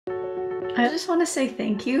I just want to say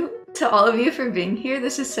thank you to all of you for being here.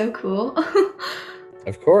 This is so cool.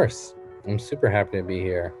 Of course. I'm super happy to be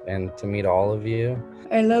here and to meet all of you.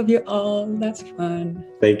 I love you all. That's fun.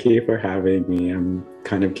 Thank you for having me. I'm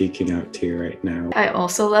kind of geeking out too right now. I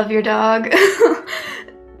also love your dog.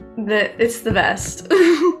 It's the best.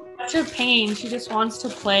 That's her pain. She just wants to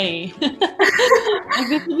play. Like,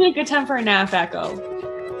 this would be a good time for a nap, Echo.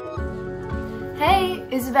 Hey,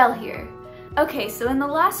 Isabel here. Okay, so in the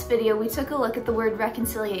last video we took a look at the word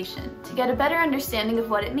reconciliation to get a better understanding of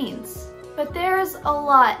what it means. But there's a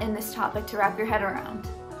lot in this topic to wrap your head around.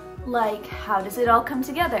 Like, how does it all come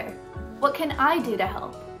together? What can I do to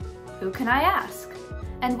help? Who can I ask?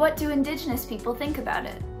 And what do Indigenous people think about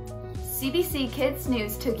it? CBC Kids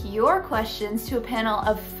News took your questions to a panel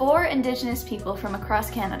of 4 Indigenous people from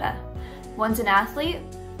across Canada. One's an athlete,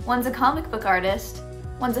 one's a comic book artist,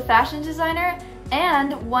 one's a fashion designer,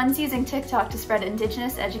 and one's using TikTok to spread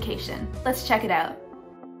Indigenous education. Let's check it out.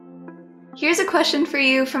 Here's a question for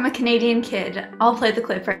you from a Canadian kid. I'll play the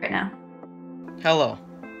clip right now. Hello,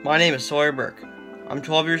 my name is Sawyer Burke. I'm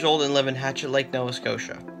 12 years old and live in Hatchet Lake, Nova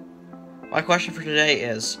Scotia. My question for today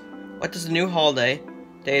is, what does the new holiday,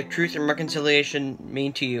 Day of Truth and Reconciliation,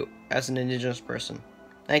 mean to you as an Indigenous person?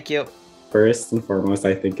 Thank you. First and foremost,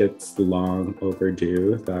 I think it's long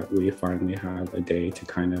overdue that we finally have a day to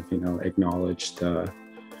kind of, acknowledge the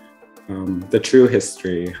true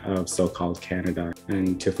history of so-called Canada,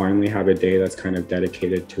 and to finally have a day that's kind of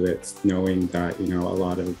dedicated to it, knowing that, a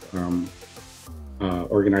lot of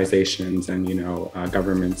organizations and,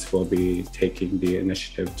 governments will be taking the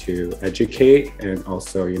initiative to educate and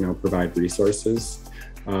also, provide resources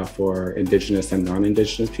for Indigenous and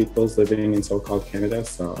non-Indigenous peoples living in so-called Canada.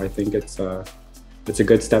 So I think it's a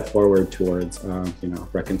good step forward towards,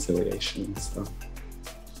 reconciliation. So.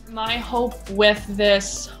 My hope with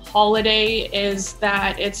this holiday is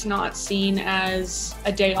that it's not seen as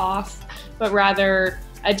a day off, but rather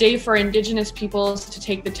a day for Indigenous peoples to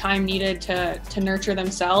take the time needed to nurture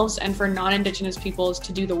themselves, and for non-Indigenous peoples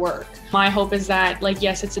to do the work. My hope is that,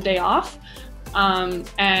 yes, it's a day off,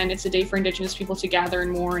 and it's a day for Indigenous people to gather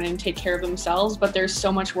and mourn and take care of themselves, but there's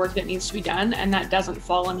so much work that needs to be done, and that doesn't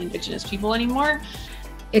fall on Indigenous people anymore.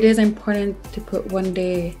 It is important to put one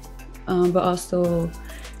day, but also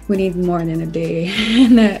we need more than a day.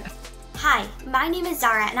 Hi, my name is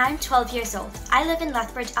Zara and I'm 12 years old. I live in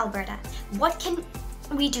Lethbridge, Alberta. What can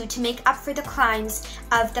we do to make up for the crimes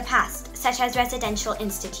of the past, such as residential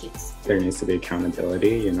institutes? There needs to be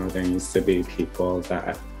accountability. There needs to be people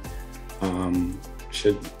that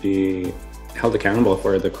should be held accountable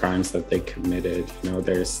for the crimes that they committed.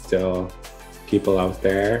 There's still people out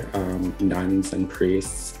there, nuns and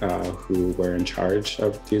priests who were in charge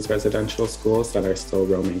of these residential schools that are still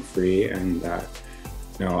roaming free, and that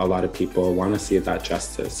a lot of people want to see that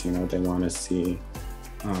justice. They want to see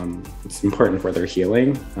it's important for their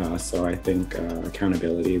healing. So I think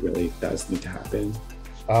accountability really does need to happen.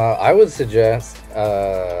 I would suggest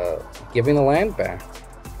giving the land back.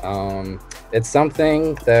 It's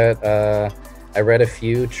something that I read a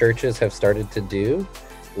few churches have started to do,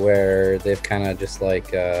 where they've kind of just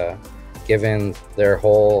given their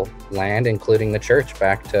whole land, including the church,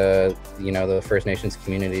 back to the First Nations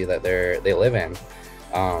community that they live in.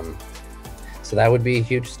 So that would be a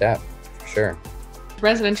huge step for sure.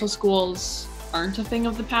 Residential schools aren't a thing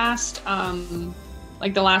of the past.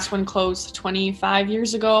 The last one closed 25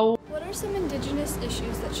 years ago. What are some Indigenous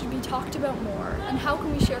issues that should be talked about more, and how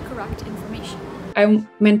can we share correct information?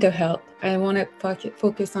 Mental health. I want to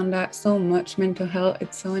focus on that so much. Mental health,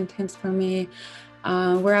 it's so intense for me.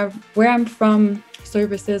 Where I'm from,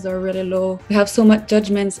 services are really low. We have so much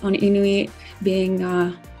judgments on Inuit being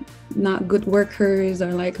not good workers,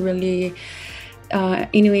 or really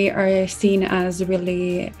Inuit are seen as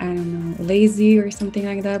really, lazy or something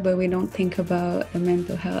like that, but we don't think about the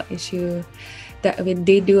mental health issue that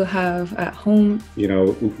they do have at home.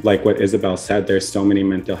 Like what Isabel said, there's so many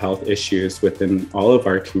mental health issues within all of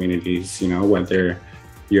our communities, whether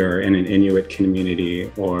you're in an Inuit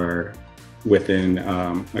community or within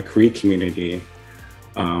a Cree community.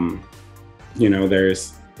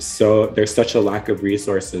 There's such a lack of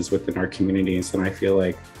resources within our communities, and I feel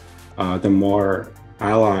like the more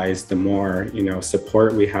allies, the more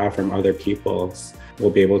support we have from other peoples, we'll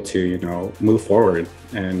be able to move forward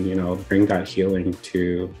and bring that healing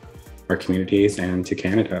to our communities and to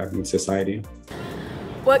Canada and society.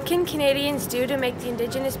 What can Canadians do to make the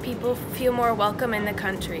Indigenous people feel more welcome in the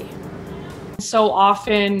country? So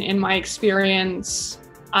often in my experience,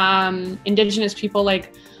 Indigenous people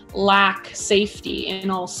lack safety in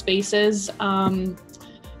all spaces.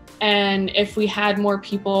 And if we had more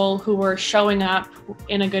people who were showing up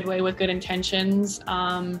in a good way with good intentions,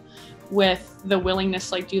 with the willingness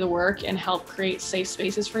to like do the work and help create safe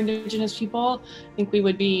spaces for Indigenous people, I think we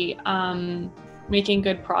would be making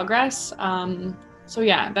good progress. So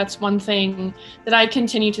yeah, that's one thing that I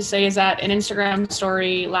continue to say, is that an Instagram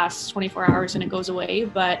story lasts 24 hours and it goes away,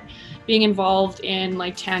 but being involved in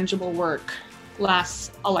like tangible work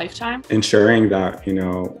lasts a lifetime. Ensuring that, you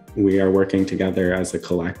know, we are working together as a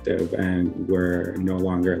collective and we're no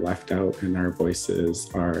longer left out and our voices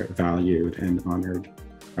are valued and honored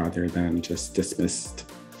rather than just dismissed.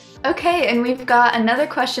 Okay, and we've got another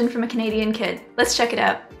question from a Canadian kid. Let's check it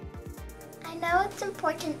out. I know it's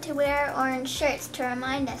important to wear orange shirts to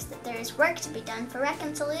remind us that there is work to be done for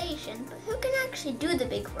reconciliation, but who can actually do the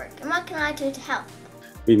big work, and what can I do to help?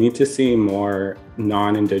 We need to see more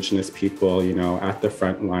non-Indigenous people, you know, at the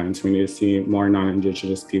front lines. We need to see more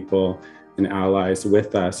non-Indigenous people and allies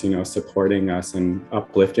with us, you know, supporting us and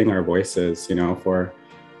uplifting our voices. You know, for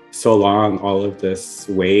so long, all of this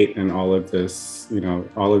weight and all of this, you know,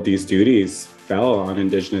 all of these duties fell on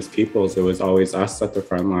Indigenous peoples. It was always us at the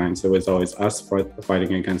front lines. It was always us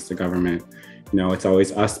fighting against the government. You know, it's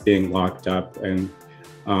always us being locked up. And,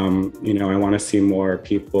 you know, I want to see more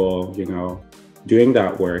people, you know, doing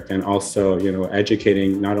that work and also, you know,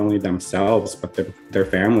 educating not only themselves, but their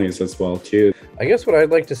families as well, too. I guess what I'd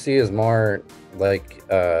like to see is more like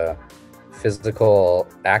physical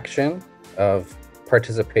action of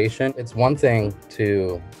participation. It's one thing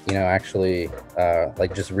to, you know, actually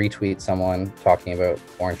like just retweet someone talking about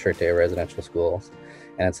Orange Shirt Day at residential schools.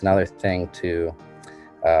 And it's another thing to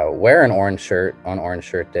wear an orange shirt on Orange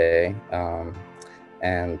Shirt Day. You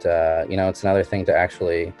know, it's another thing to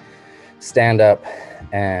actually stand up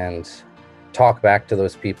and talk back to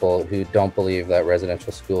those people who don't believe that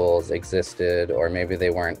residential schools existed, or maybe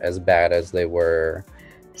they weren't as bad as they were.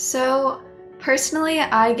 So personally,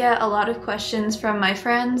 I get a lot of questions from my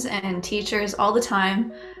friends and teachers all the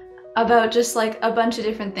time about just like a bunch of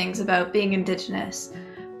different things about being Indigenous.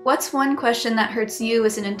 What's one question that hurts you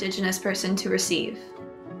as an Indigenous person to receive?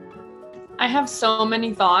 I have so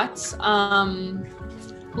many thoughts.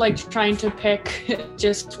 Like trying to pick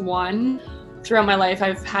just one. Throughout my life,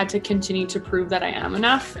 I've had to continue to prove that I am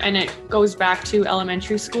enough. And it goes back to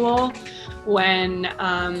elementary school when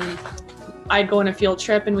I'd go on a field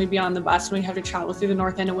trip and we'd be on the bus and we'd have to travel through the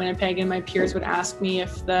north end of Winnipeg, and my peers would ask me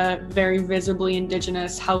if the very visibly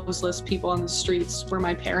Indigenous houseless people on the streets were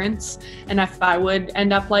my parents, and if I would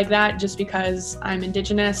end up like that just because I'm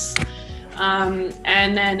Indigenous. And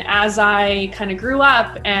then as I kind of grew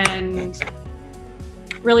up and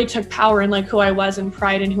really took power in like who I was and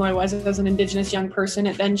pride in who I was as an Indigenous young person,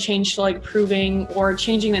 it then changed to like proving or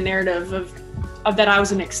changing the narrative of that I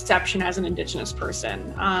was an exception as an Indigenous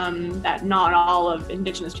person, that not all of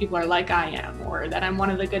Indigenous people are like I am, or that I'm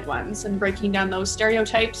one of the good ones, and breaking down those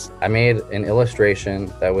stereotypes. I made an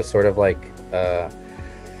illustration that was sort of like a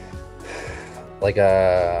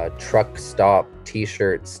truck stop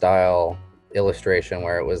t-shirt style illustration,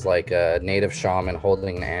 where it was like a native shaman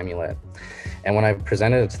holding an amulet. And when I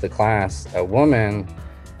presented it to the class, a woman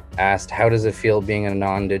asked, how does it feel being a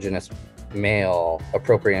non-Indigenous male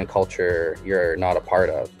appropriating culture you're not a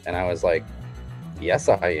part of? And I was like, yes,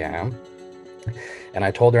 I am. And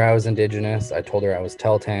I told her I was Indigenous. I told her I was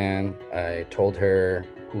Tahltan. I told her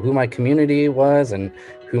who my community was and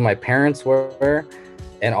who my parents were.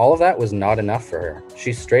 And all of that was not enough for her.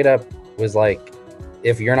 She straight up was like,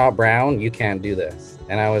 if you're not brown, you can't do this.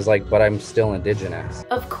 And I was like, but I'm still Indigenous.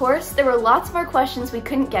 Of course, there were lots more questions we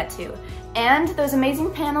couldn't get to, and those amazing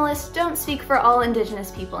panelists don't speak for all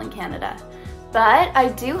Indigenous people in Canada. But I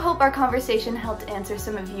do hope our conversation helped answer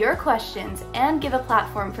some of your questions and give a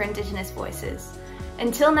platform for Indigenous voices.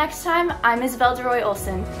 Until next time, I'm Isabel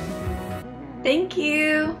DeRoy-Olson. Thank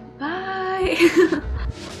you. Bye.